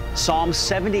 Psalm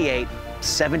 78,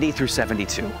 70 through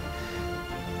 72.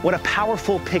 What a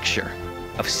powerful picture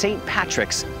of St.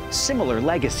 Patrick's similar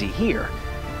legacy here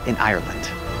in Ireland.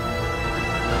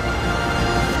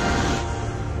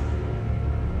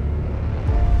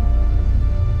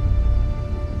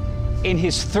 In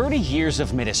his 30 years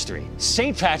of ministry,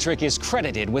 St. Patrick is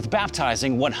credited with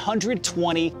baptizing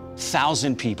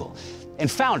 120,000 people and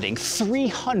founding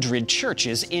 300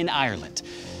 churches in Ireland.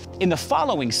 In the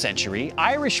following century,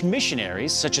 Irish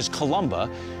missionaries such as Columba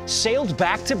sailed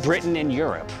back to Britain and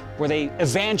Europe, where they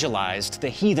evangelized the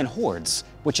heathen hordes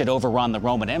which had overrun the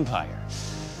Roman Empire.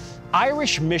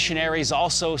 Irish missionaries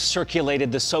also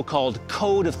circulated the so-called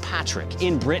Code of Patrick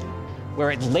in Britain, where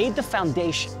it laid the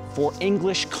foundation for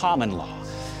English common law.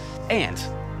 And,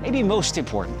 maybe most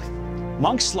importantly,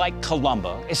 monks like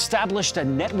Columba established a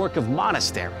network of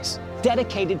monasteries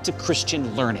dedicated to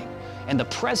Christian learning and the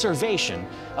preservation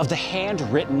of the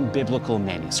handwritten biblical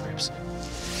manuscripts.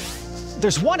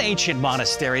 There's one ancient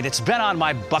monastery that's been on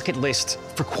my bucket list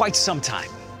for quite some time.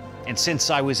 And since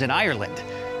I was in Ireland,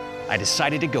 I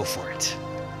decided to go for it.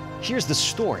 Here's the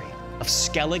story of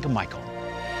Skellig Michael.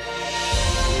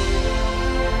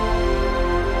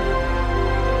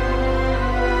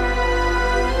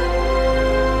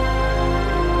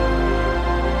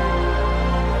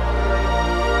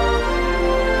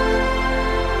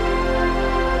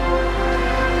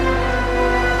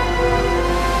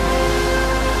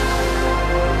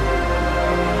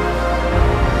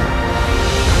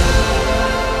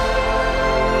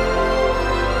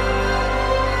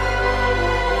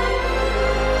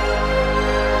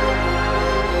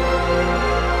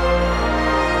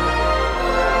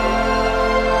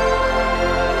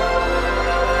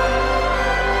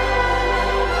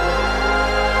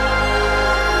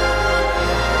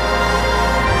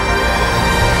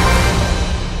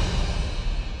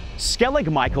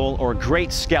 Skellig Michael, or Great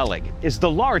Skellig, is the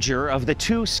larger of the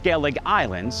two Skellig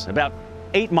Islands, about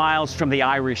 8 miles from the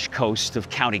Irish coast of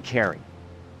County Kerry.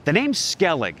 The name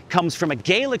Skellig comes from a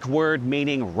Gaelic word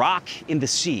meaning rock in the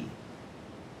sea.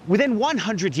 Within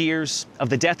 100 years of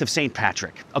the death of St.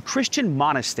 Patrick, a Christian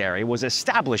monastery was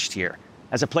established here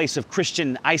as a place of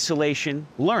Christian isolation,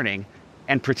 learning,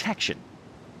 and protection.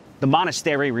 The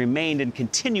monastery remained in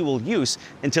continual use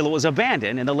until it was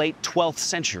abandoned in the late 12th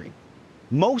century.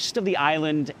 Most of the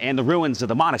island and the ruins of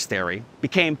the monastery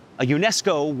became a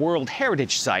UNESCO World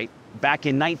Heritage Site back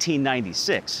in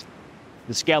 1996.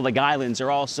 The Skellig Islands are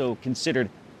also considered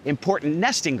important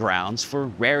nesting grounds for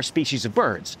rare species of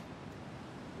birds.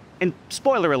 And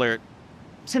spoiler alert,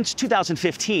 since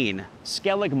 2015,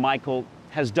 Skellig Michael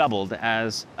has doubled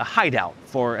as a hideout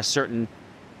for a certain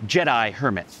Jedi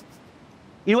hermit.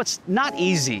 You know, it's not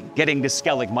easy getting to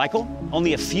Skellig Michael.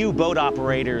 Only a few boat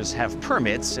operators have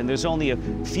permits, and there's only a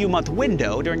few-month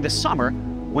window during the summer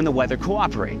when the weather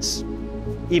cooperates.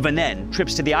 Even then,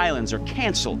 trips to the islands are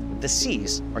canceled if the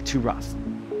seas are too rough.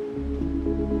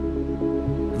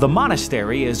 The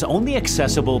monastery is only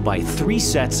accessible by 3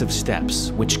 sets of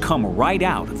steps, which come right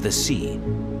out of the sea.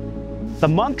 The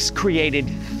monks created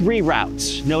 3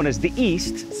 routes, known as the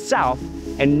East, South,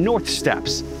 and North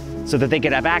Steps, so that they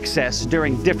could have access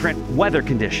during different weather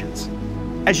conditions.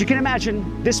 As you can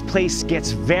imagine, this place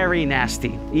gets very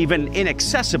nasty, even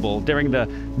inaccessible during the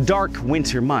dark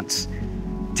winter months.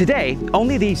 Today,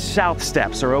 only these South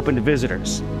Steps are open to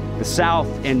visitors. The South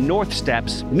and North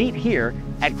Steps meet here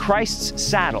at Christ's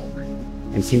Saddle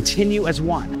and continue as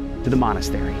one to the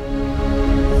monastery.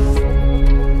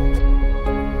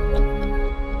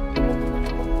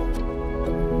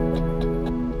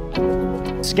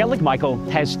 Skellig Michael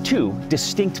has 2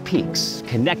 distinct peaks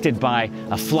connected by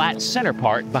a flat center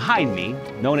part behind me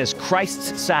known as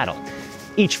Christ's Saddle.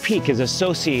 Each peak is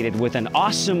associated with an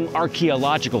awesome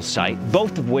archaeological site,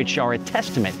 both of which are a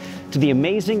testament to the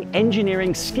amazing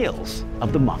engineering skills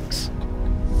of the monks.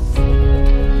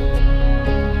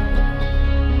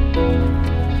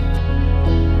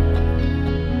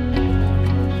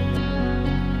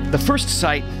 The first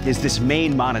site is this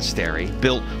main monastery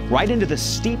built right into the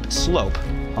steep slope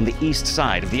on the east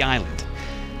side of the island.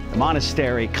 The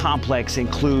monastery complex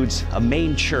includes a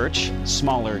main church,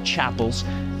 smaller chapels,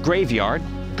 graveyard,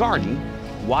 garden,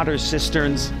 water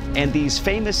cisterns, and these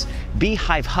famous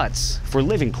beehive huts for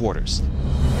living quarters.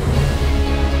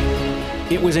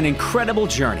 It was an incredible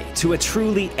journey to a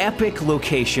truly epic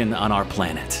location on our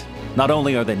planet. Not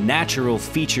only are the natural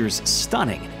features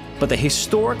stunning, but the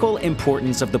historical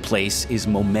importance of the place is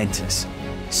momentous.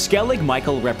 Skellig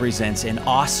Michael represents an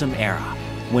awesome era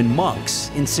when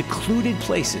monks in secluded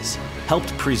places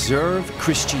helped preserve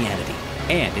Christianity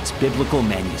and its biblical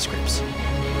manuscripts.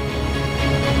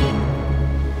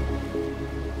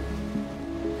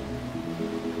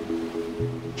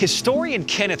 Historian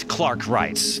Kenneth Clark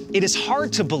writes, "It is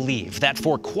hard to believe that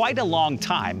for quite a long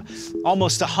time,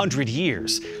 almost 100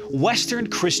 years, Western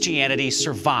Christianity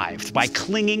survived by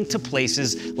clinging to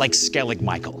places like Skellig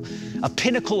Michael, a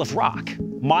pinnacle of rock,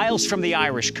 miles from the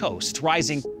Irish coast,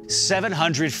 rising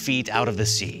 700 feet out of the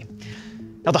sea."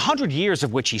 Now, the 100 years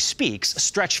of which he speaks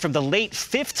stretch from the late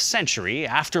 5th century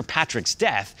after Patrick's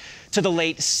death to the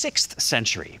late 6th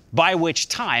century, by which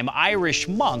time Irish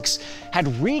monks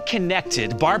had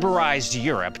reconnected barbarized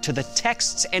Europe to the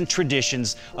texts and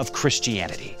traditions of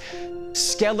Christianity.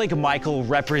 Skellig Michael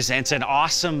represents an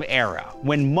awesome era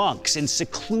when monks in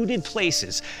secluded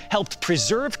places helped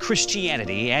preserve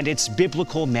Christianity and its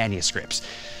biblical manuscripts.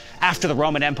 After the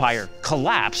Roman Empire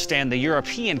collapsed and the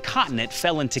European continent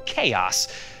fell into chaos,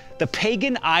 the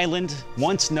pagan island,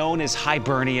 once known as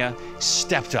Hibernia,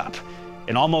 stepped up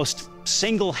and almost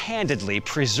single-handedly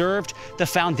preserved the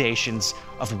foundations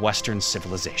of Western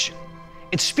civilization.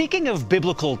 And speaking of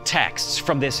biblical texts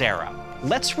from this era,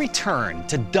 let's return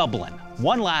to Dublin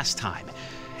one last time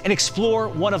and explore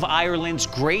one of Ireland's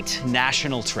great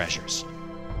national treasures.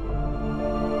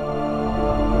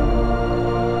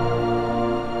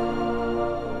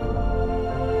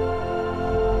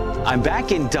 I'm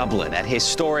back in Dublin at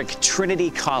historic Trinity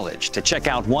College to check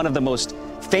out one of the most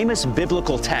famous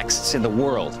biblical texts in the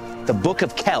world, the Book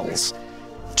of Kells.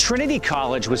 Trinity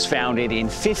College was founded in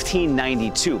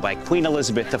 1592 by Queen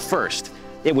Elizabeth I.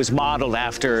 It was modeled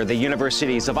after the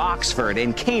universities of Oxford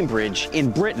and Cambridge in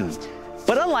Britain.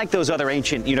 But unlike those other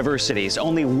ancient universities,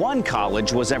 only one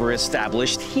college was ever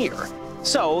established here.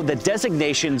 So the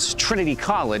designations Trinity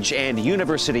College and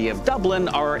University of Dublin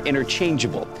are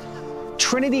interchangeable.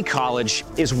 Trinity College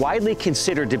is widely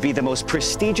considered to be the most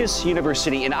prestigious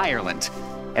university in Ireland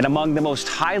and among the most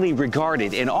highly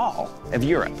regarded in all of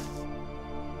Europe.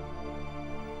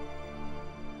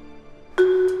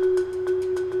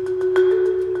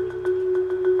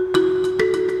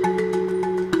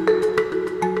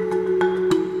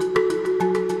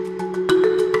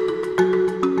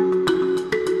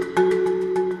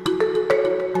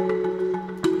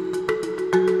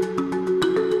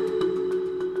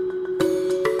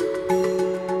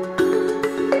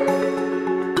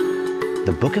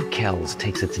 Book of Kells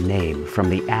takes its name from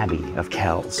the Abbey of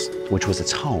Kells, which was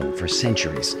its home for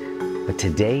centuries. But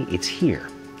today it's here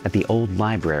at the old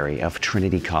library of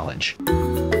Trinity College.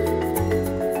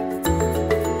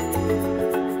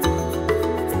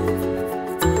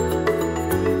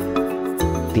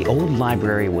 The old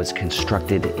library was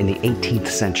constructed in the 18th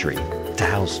century to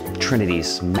house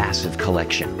Trinity's massive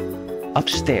collection.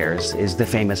 Upstairs is the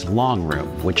famous Long Room,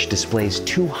 which displays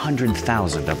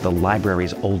 200,000 of the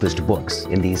library's oldest books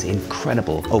in these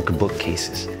incredible oak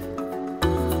bookcases.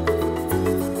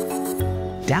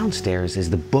 Downstairs is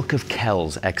the Book of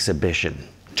Kells exhibition,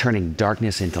 turning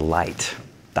darkness into light.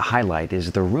 The highlight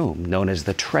is the room known as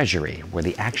the Treasury, where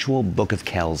the actual Book of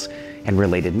Kells and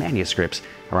related manuscripts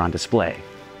are on display.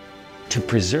 To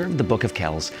preserve the Book of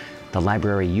Kells, the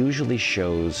library usually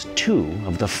shows 2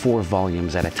 of the 4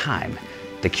 volumes at a time.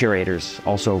 The curators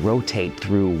also rotate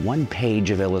through 1 page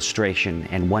of illustration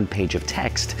and 1 page of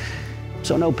text,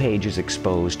 so no page is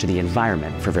exposed to the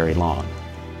environment for very long.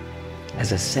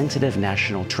 As a sensitive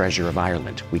national treasure of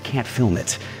Ireland, we can't film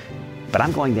it, but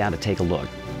I'm going down to take a look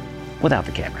without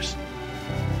the cameras.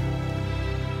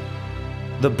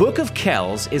 The Book of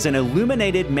Kells is an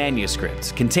illuminated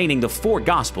manuscript containing the 4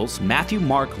 Gospels, Matthew,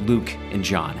 Mark, Luke, and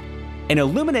John. An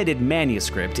illuminated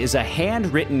manuscript is a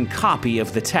handwritten copy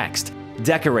of the text,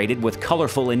 decorated with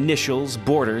colorful initials,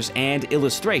 borders, and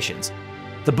illustrations.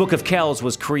 The Book of Kells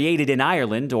was created in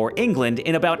Ireland or England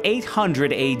in about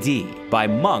 800 AD by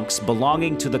monks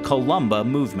belonging to the Columba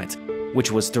movement, which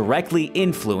was directly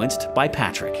influenced by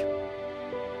Patrick.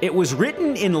 It was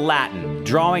written in Latin,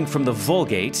 drawing from the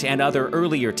Vulgate and other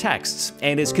earlier texts,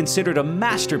 and is considered a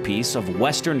masterpiece of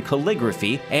Western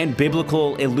calligraphy and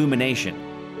biblical illumination.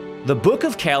 The Book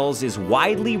of Kells is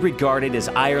widely regarded as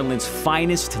Ireland's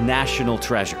finest national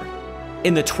treasure.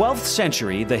 In the 12th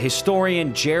century, the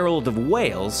historian Gerald of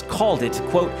Wales called it,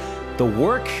 quote, "the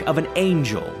work of an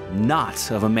angel, not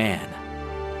of a man."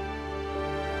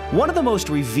 One of the most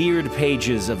revered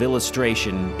pages of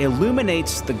illustration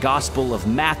illuminates the Gospel of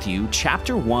Matthew,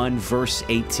 chapter 1, verse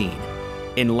 18.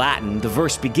 In Latin, the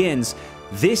verse begins,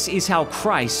 "This is how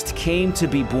Christ came to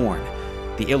be born."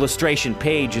 The illustration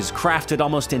page is crafted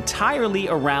almost entirely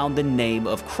around the name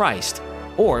of Christ,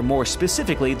 or more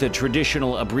specifically, the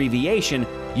traditional abbreviation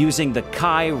using the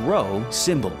Chi-Rho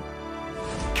symbol.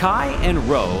 Chi and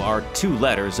Rho are 2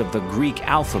 letters of the Greek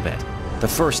alphabet, the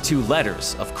first 2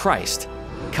 letters of Christ.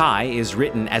 Chi is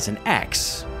written as an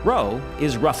X, Rho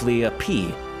is roughly a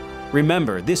P.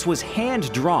 Remember, this was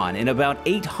hand-drawn in about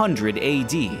 800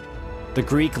 AD. The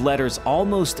Greek letters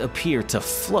almost appear to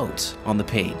float on the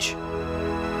page.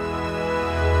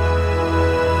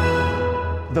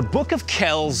 The Book of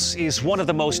Kells is one of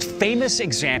the most famous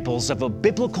examples of a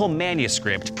biblical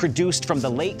manuscript produced from the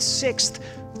late 6th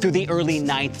through the early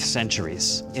 9th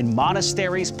centuries in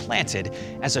monasteries planted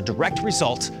as a direct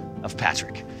result of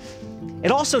Patrick. It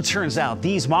also turns out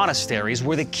these monasteries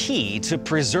were the key to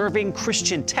preserving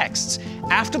Christian texts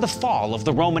after the fall of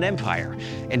the Roman Empire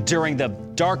and during the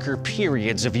darker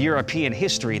periods of European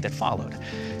history that followed.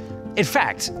 In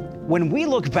fact, when we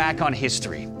look back on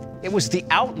history, it was the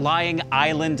outlying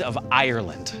island of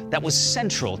Ireland that was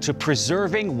central to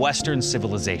preserving Western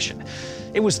civilization.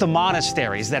 It was the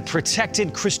monasteries that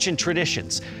protected Christian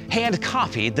traditions,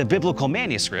 hand-copied the biblical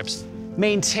manuscripts,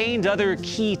 maintained other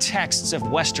key texts of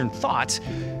Western thought,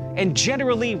 and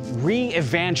generally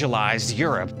re-evangelized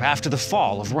Europe after the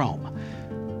fall of Rome.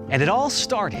 And it all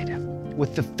started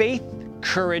with the faith,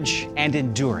 courage, and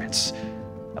endurance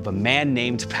of a man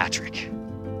named Patrick.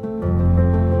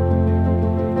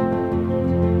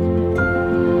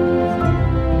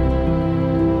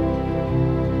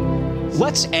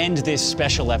 Let's end this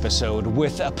special episode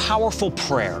with a powerful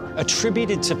prayer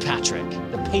attributed to Patrick,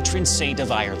 the patron saint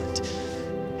of Ireland.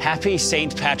 Happy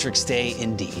St. Patrick's Day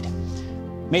indeed.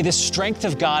 May the strength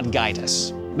of God guide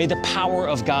us. May the power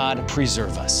of God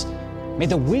preserve us. May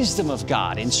the wisdom of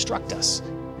God instruct us.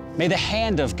 May the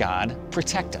hand of God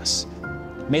protect us.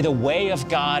 May the way of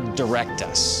God direct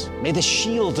us. May the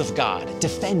shield of God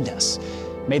defend us.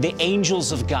 May the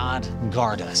angels of God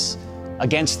guard us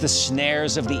against the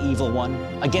snares of the evil one,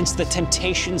 against the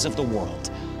temptations of the world.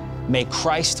 May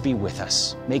Christ be with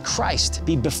us. May Christ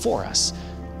be before us.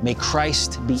 May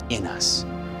Christ be in us.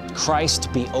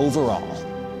 Christ be over all.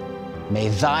 May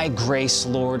thy grace,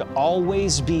 Lord,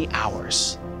 always be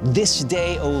ours, this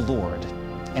day, O Lord,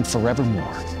 and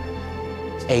forevermore.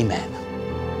 Amen.